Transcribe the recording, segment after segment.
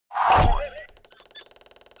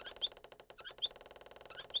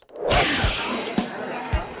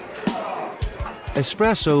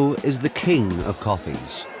Espresso is the king of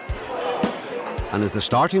coffees and is the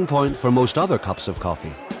starting point for most other cups of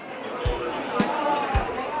coffee.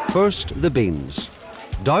 First, the beans.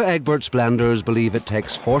 Douwe Egberts blenders believe it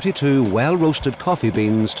takes 42 well-roasted coffee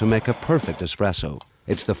beans to make a perfect espresso.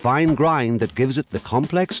 It's the fine grind that gives it the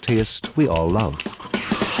complex taste we all love.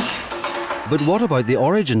 But what about the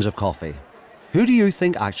origins of coffee? Who do you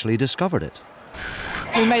think actually discovered it?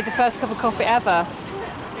 Who made the first cup of coffee ever?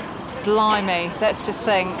 Blimey, let's just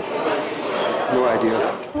think. No idea.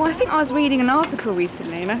 Well, I think I was reading an article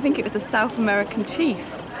recently, and I think it was a South American chief.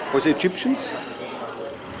 Was it Egyptians?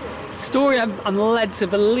 The story I'm led to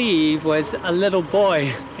believe was a little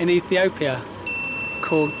boy in Ethiopia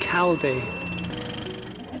called Chaldi.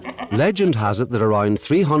 Legend has it that around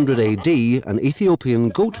 300 AD, an Ethiopian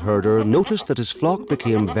goat herder noticed that his flock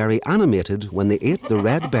became very animated when they ate the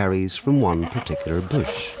red berries from one particular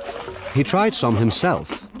bush. He tried some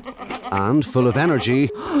himself, and, full of energy,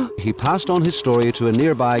 he passed on his story to a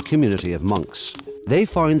nearby community of monks. They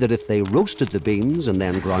found that if they roasted the beans and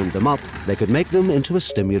then ground them up, they could make them into a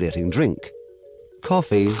stimulating drink.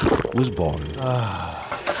 Coffee was born.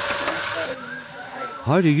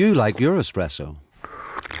 How do you like your espresso?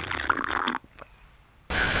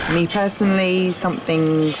 Me personally,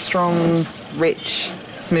 something strong, rich,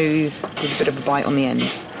 smooth, with a bit of a bite on the end.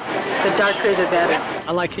 The darker the better.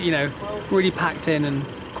 I like it, you know, really packed in and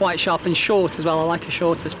quite sharp and short as well. I like a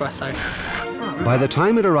short espresso. By the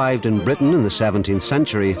time it arrived in Britain in the 17th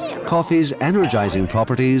century, coffee's energising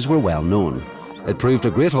properties were well known. It proved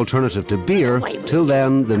a great alternative to beer, till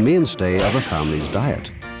then the mainstay of a family's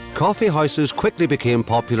diet. Coffee houses quickly became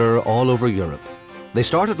popular all over Europe. They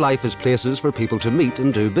started life as places for people to meet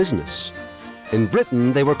and do business. In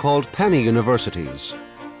Britain, they were called penny universities.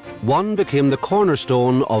 One became the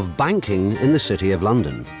cornerstone of banking in the City of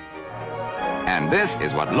London. And this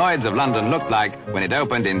is what Lloyd's of London looked like when it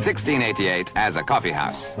opened in 1688 as a coffee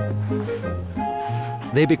house.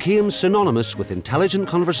 They became synonymous with intelligent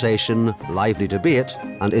conversation, lively debate,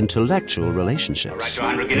 and intellectual relationships.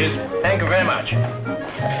 Right, 200 guineas. Thank you very much.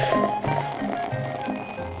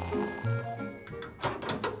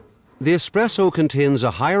 The espresso contains a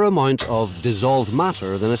higher amount of dissolved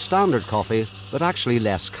matter than a standard coffee, but actually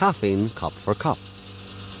less caffeine cup for cup.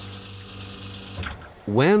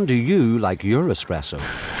 When do you like your espresso?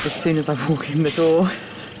 As soon as I walk in the door.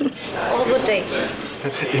 All the day.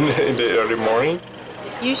 in the early morning?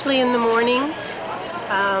 Usually in the morning,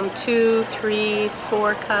 2, 3,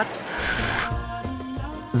 4 cups.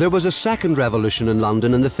 There was a second revolution in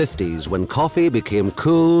London in the 50s when coffee became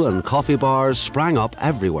cool and coffee bars sprang up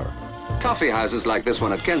everywhere. Coffee houses like this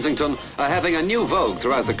one at Kensington are having a new vogue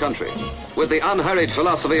throughout the country. With the unhurried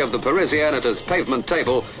philosophy of the Parisian at its pavement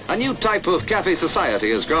table, a new type of café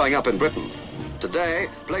society is growing up in Britain. Today,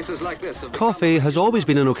 places like this have... Coffee has always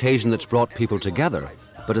been an occasion that's brought people together,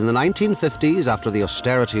 but in the 1950s, after the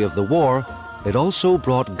austerity of the war, it also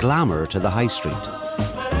brought glamour to the high street.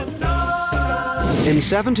 In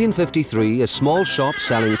 1753, a small shop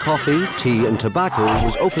selling coffee, tea and tobacco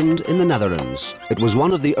was opened in the Netherlands. It was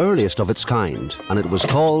one of the earliest of its kind, and it was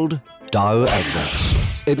called Douwe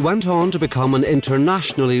Egberts. It went on to become an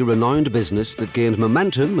internationally renowned business that gained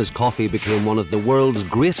momentum as coffee became one of the world's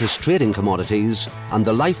greatest trading commodities and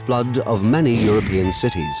the lifeblood of many European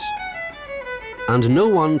cities. And no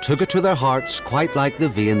one took it to their hearts quite like the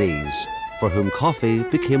Viennese, for whom coffee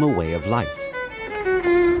became a way of life.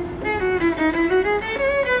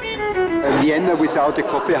 Vienna without a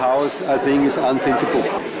coffee house, I think, is unthinkable.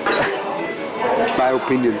 My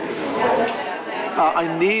opinion.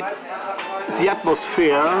 I need the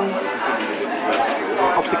atmosphere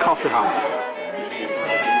of the coffee house.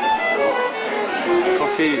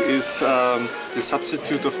 Coffee is the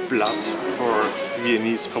substitute of blood for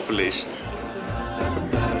Viennese population.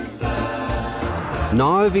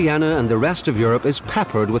 Now Vienna and the rest of Europe is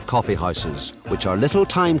peppered with coffee houses, which are little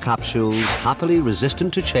time capsules happily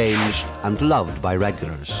resistant to change and loved by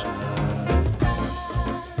regulars.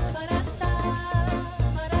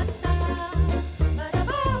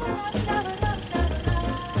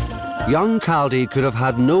 Young Chaldi could have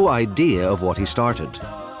had no idea of what he started.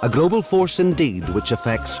 A global force indeed, which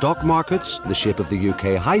affects stock markets, the shape of the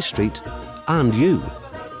UK high street, and you.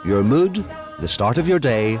 Your mood, the start of your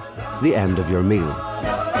day, the end of your meal.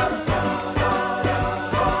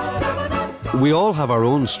 We all have our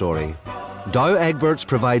own story. Douwe Egberts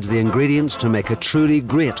provides the ingredients to make a truly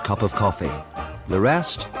great cup of coffee. The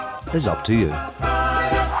rest is up to you.